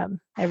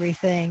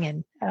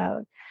everything.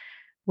 And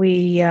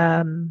we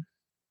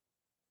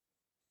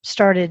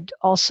started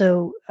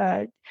also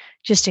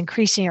just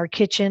increasing our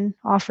kitchen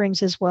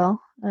offerings as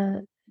well.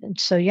 And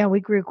so, yeah,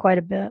 we grew quite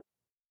a bit.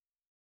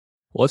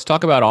 Well, let's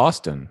talk about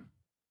Austin.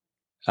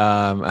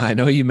 I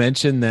know you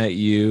mentioned that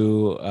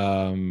you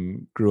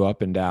grew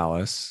up in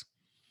Dallas,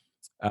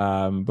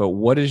 but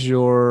what is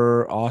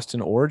your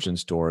Austin origin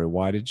story?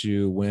 Why did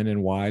you win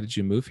and why did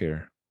you move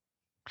here?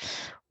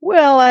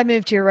 Well, I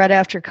moved here right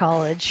after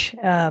college.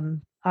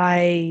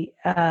 I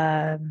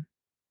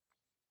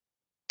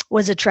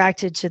was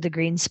attracted to the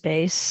green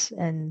space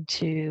and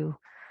to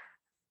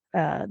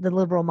the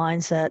liberal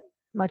mindset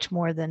much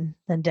more than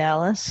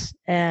Dallas,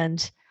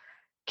 and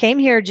came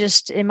here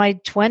just in my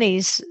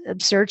 20s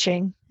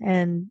searching,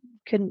 and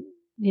couldn't,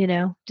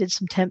 did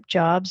some temp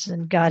jobs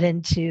and got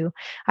into,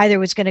 either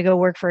was going to go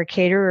work for a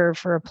caterer or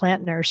for a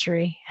plant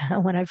nursery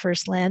when I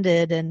first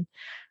landed, and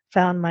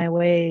found my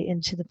way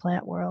into the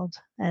plant world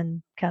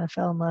and kind of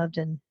fell in love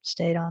and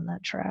stayed on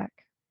that track.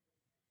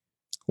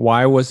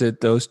 Why was it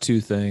those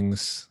two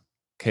things,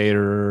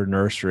 caterer,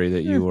 nursery,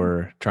 that you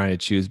were trying to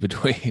choose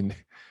between?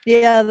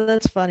 Yeah,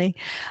 that's funny.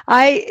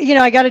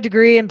 I got a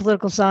degree in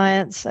political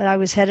science, and I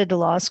was headed to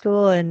law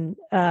school, and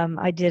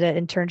I did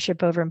an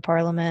internship over in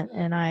Parliament,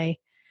 and I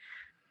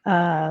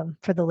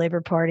for the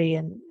Labor Party,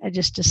 and I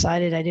just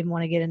decided I didn't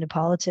want to get into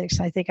politics.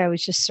 I think I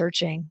was just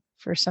searching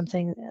for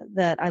something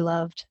that I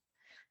loved,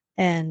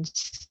 and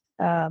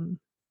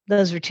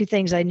those were two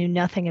things I knew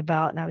nothing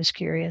about, and I was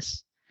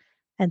curious,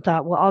 and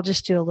thought, well, I'll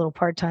just do a little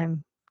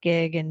part-time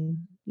gig, and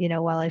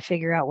while I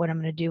figure out what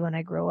I'm going to do when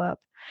I grow up.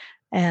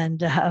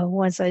 And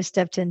once I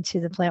stepped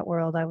into the plant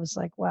world, I was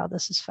like, wow,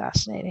 this is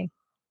fascinating.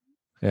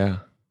 Yeah.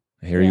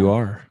 Here you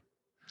are.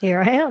 Here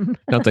I am.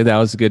 I don't think that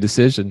was a good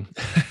decision.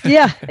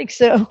 Yeah, I think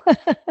so.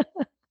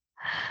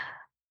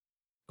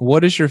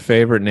 What is your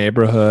favorite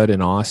neighborhood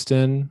in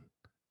Austin,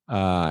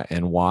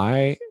 and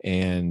why?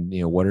 And,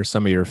 what are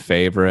some of your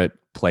favorite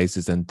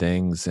places and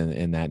things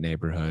in that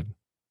neighborhood?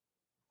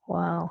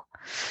 Wow.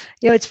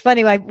 It's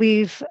funny.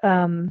 We've,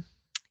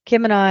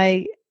 Kim and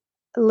I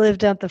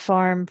lived at the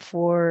farm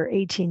for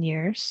 18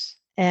 years,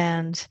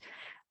 and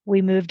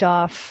we moved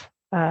off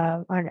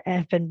and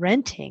have been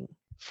renting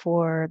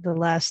for the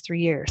last 3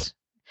 years,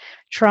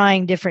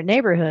 trying different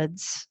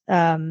neighborhoods.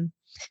 So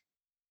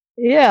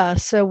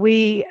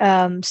we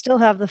still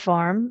have the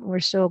farm. We're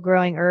still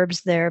growing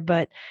herbs there,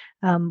 but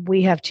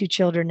we have 2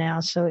 children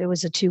now, so it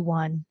was a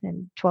 2-1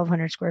 and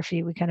 1,200 square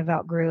feet. We kind of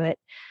outgrew it.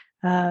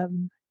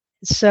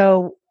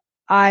 So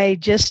I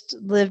just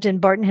lived in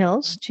Barton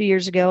Hills 2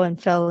 years ago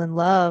and fell in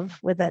love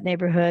with that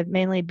neighborhood,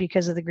 mainly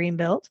because of the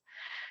Greenbelt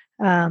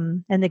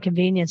and the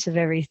convenience of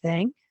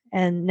everything.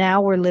 And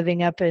now we're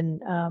living up in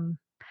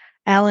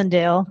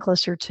Allendale,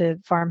 closer to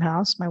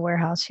Farmhouse, my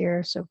warehouse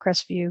here, so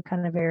Crestview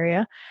kind of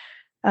area,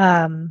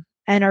 and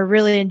are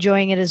really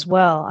enjoying it as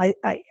well.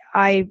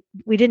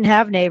 We didn't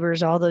have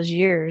neighbors all those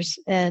years,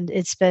 and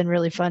it's been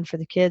really fun for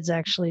the kids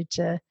actually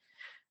to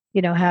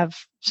have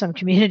some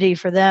community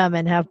for them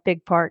and have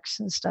big parks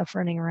and stuff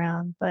running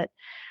around. But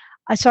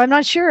so I'm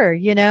not sure.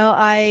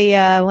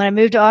 I when I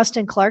moved to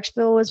Austin,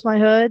 Clarksville was my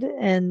hood,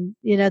 and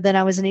then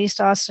I was an East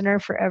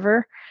Austiner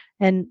forever,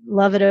 and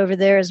love it over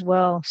there as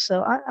well.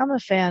 So I'm a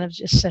fan of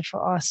just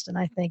Central Austin.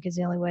 I think is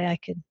the only way I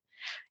could,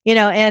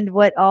 and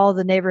what all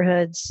the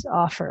neighborhoods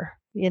offer.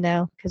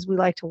 Because we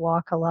like to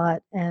walk a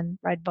lot and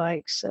ride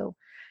bikes, so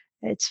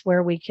it's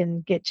where we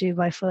can get to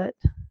by foot.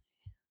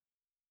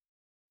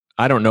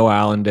 I don't know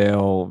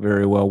Allendale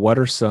very well. What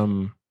are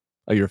some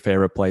of your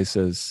favorite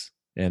places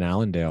in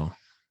Allendale?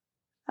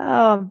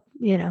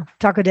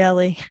 Taco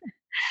Deli,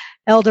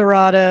 El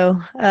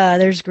Dorado.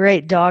 There's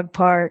great dog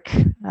park.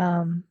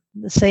 The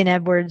St.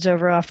 Edwards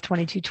over off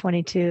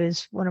 2222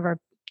 is one of our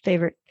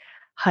favorite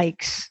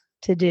hikes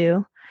to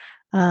do.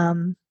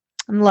 I'm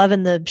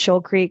loving the Shoal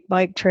Creek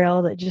bike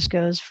trail that just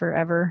goes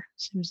forever.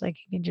 Seems like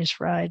you can just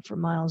ride for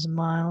miles and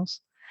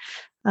miles.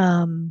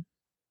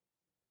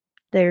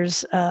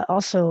 There's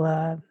also,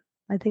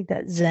 I think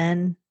that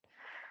Zen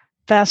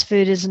fast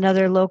food is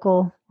another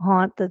local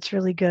haunt that's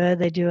really good.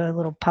 They do a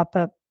little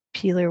pop-up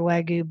Peeler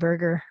Wagyu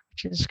burger,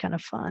 which is kind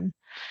of fun.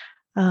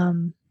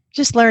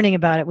 Just learning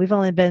about it. We've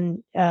only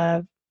been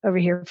over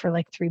here for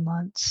like 3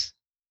 months.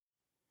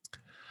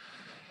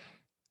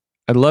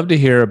 I'd love to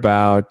hear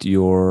about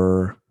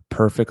your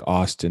perfect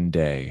Austin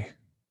day.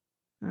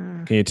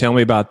 Can you tell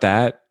me about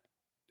that?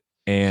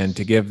 And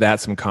to give that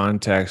some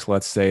context,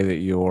 let's say that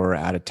you're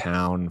out of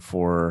town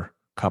for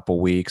a couple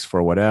weeks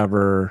for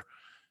whatever.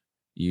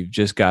 You've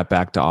just got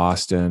back to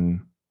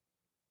Austin.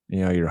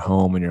 You're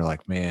home and you're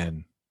like,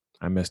 man,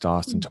 I missed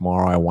Austin.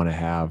 Tomorrow I want to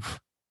have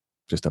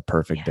just a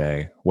perfect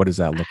day. What does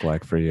that look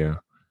like for you?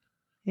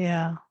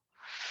 Yeah.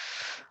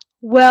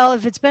 Well,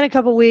 if it's been a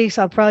couple weeks,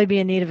 I'll probably be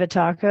in need of a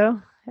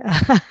taco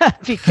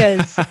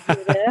because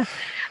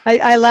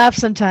I laugh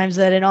sometimes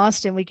that in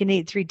Austin we can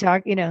eat 3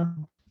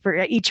 tacos, for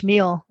each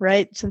meal,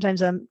 right?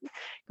 Sometimes I'm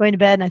going to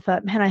bed and I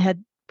thought, man, I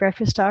had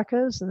breakfast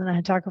tacos and then I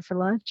had taco for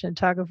lunch and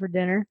taco for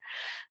dinner.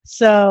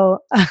 So,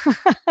 I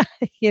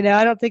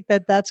don't think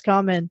that that's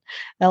common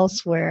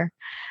elsewhere.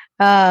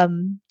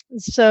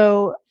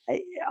 So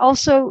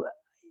also,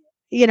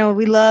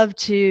 we love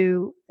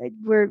to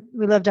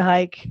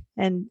hike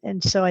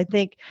and so I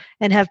think,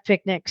 and have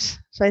picnics.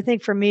 So I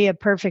think for me, a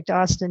perfect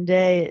Austin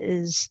day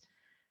is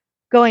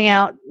going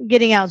out,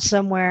 getting out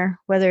somewhere,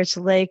 whether it's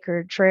a lake or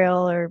a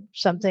trail or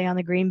something on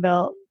the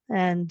Greenbelt,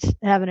 and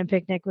having a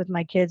picnic with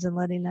my kids and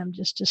letting them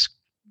just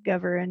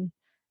discover and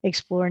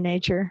explore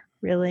nature,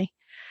 really.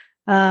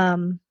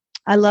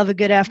 I love a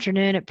good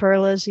afternoon at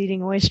Perla's,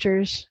 eating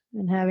oysters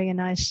and having a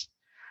nice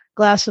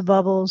glass of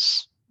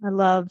bubbles. I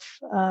love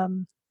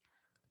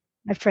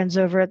my friends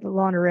over at the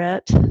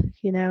Laundrette,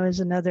 is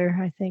another,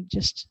 I think,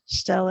 just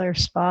stellar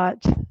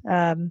spot.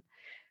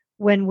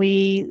 When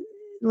we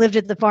lived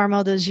at the farm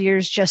all those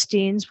years,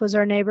 Justine's was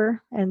our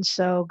neighbor. And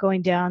so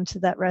going down to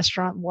that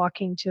restaurant,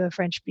 walking to a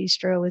French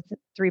bistro with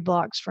 3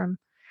 blocks from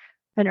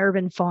an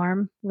urban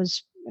farm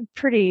was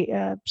pretty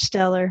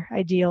stellar,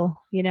 ideal.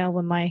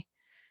 When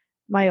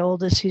my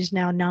oldest, who's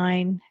now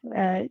 9,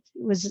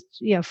 was,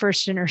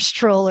 first in her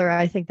stroller.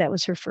 I think that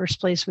was her first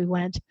place we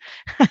went,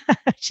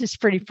 which is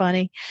pretty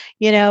funny,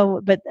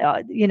 but,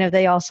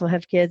 they also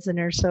have kids and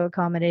are so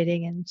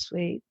accommodating and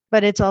sweet.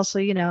 But it's also,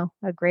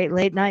 a great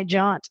late night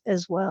jaunt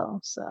as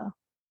well. So.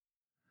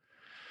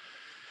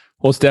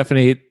 Well,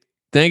 Stephanie,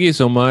 thank you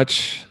so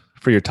much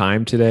for your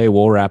time today.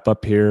 We'll wrap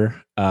up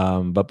here.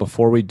 But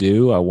before we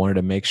do, I wanted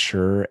to make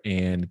sure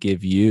and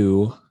give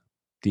you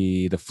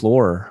the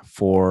floor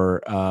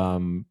for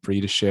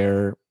you to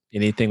share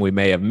anything we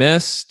may have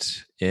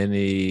missed,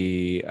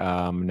 any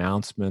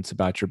announcements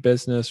about your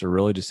business, or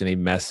really just any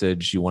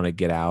message you want to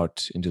get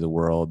out into the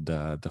world.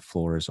 The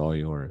floor is all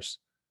yours.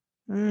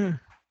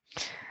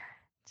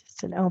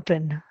 Just an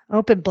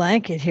open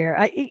blanket here.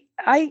 I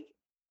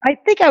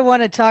think I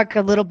want to talk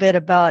a little bit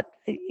about,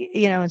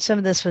 and some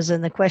of this was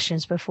in the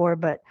questions before,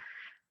 but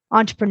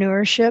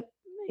entrepreneurship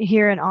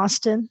here in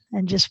Austin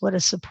and just what a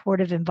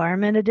supportive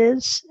environment it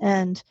is.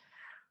 And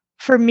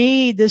for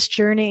me, this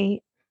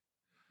journey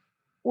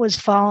was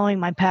following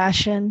my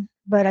passion.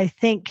 But I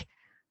think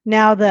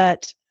now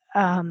that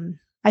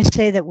I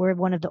say that we're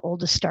one of the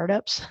oldest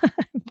startups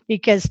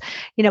because,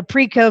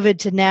 pre-COVID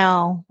to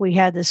now, we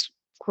had this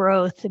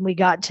growth and we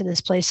got to this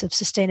place of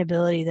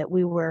sustainability that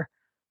we were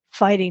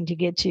fighting to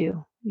get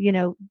to.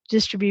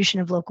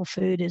 Distribution of local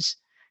food is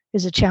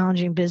a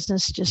challenging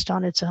business just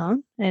on its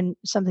own, and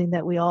something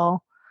that we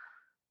all,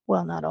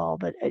 well, not all,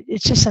 but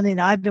it's just something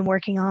that I've been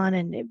working on.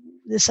 And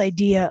this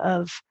idea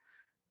of,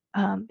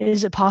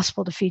 is it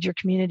possible to feed your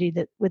community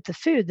with the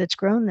food that's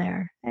grown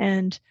there?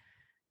 And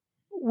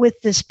with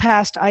this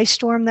past ice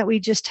storm that we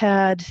just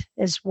had,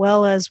 as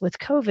well as with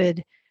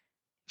COVID,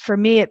 for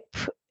me,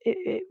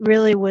 it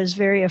really was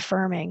very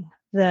affirming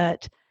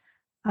that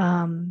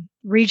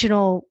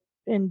regional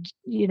and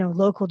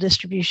local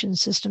distribution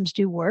systems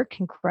do work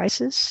in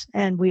crisis,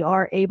 and we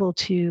are able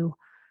to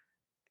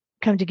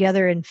come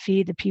together and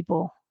feed the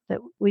people that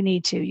we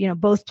need to.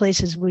 Both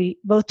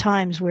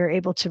times we're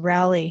able to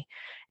rally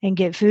and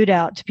get food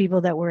out to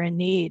people that were in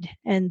need.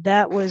 And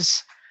that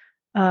was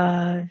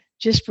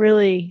just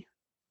really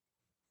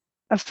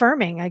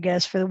affirming, I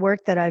guess, for the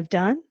work that I've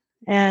done.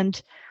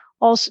 And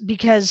also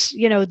because,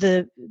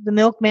 the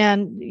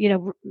milkman,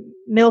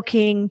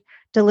 milking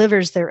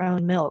delivers their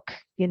own milk.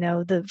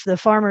 The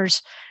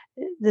farmers,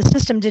 the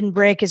system didn't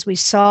break as we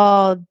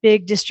saw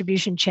big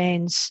distribution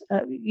chains,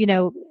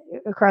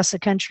 across the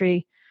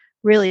country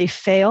really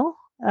fail.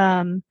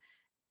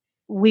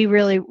 We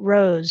really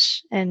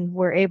rose and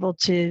were able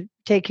to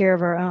take care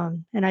of our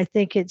own. And I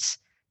think it's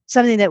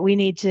something that we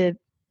need to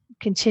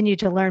continue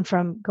to learn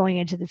from going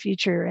into the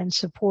future and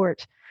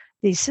support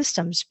these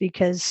systems,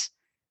 because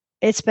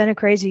it's been a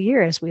crazy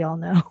year, as we all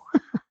know.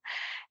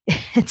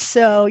 And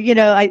so,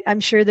 I'm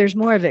sure there's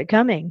more of it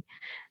coming.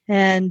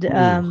 And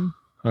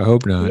I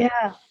hope not.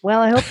 Yeah,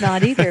 well, I hope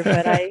not either,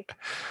 but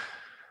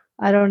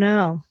I don't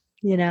know,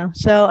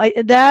 So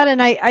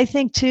I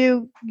think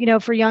too,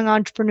 for young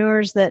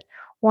entrepreneurs that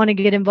want to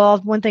get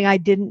involved, one thing I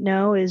didn't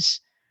know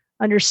is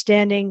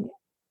understanding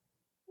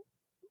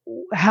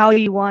how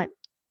you want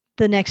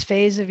the next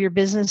phase of your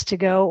business to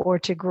go or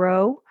to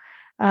grow.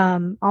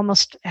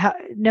 Almost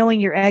knowing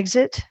your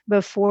exit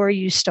before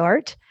you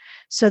start,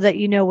 so that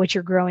you know what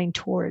you're growing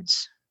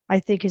towards, I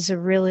think is a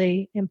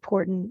really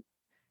important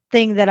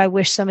thing that I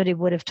wish somebody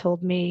would have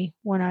told me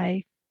when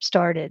I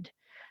started.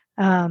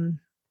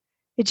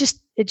 It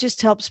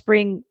just helps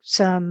bring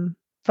some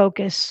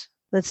focus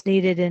that's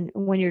needed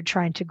when you're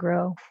trying to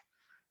grow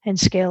and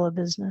scale a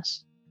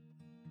business.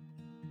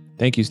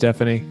 Thank you,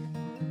 Stephanie.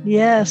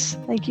 Yes,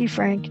 thank you,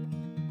 Frank.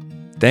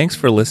 Thanks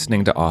for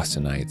listening to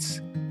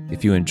Austinites.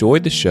 If you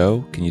enjoyed the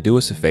show, can you do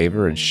us a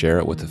favor and share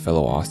it with a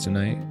fellow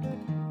Austinite?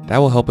 That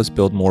will help us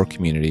build more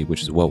community,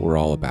 which is what we're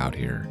all about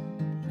here.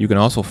 You can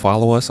also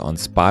follow us on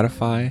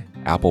Spotify,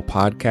 Apple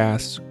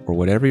Podcasts, or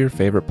whatever your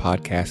favorite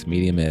podcast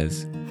medium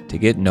is to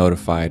get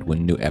notified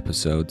when new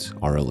episodes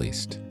are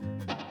released.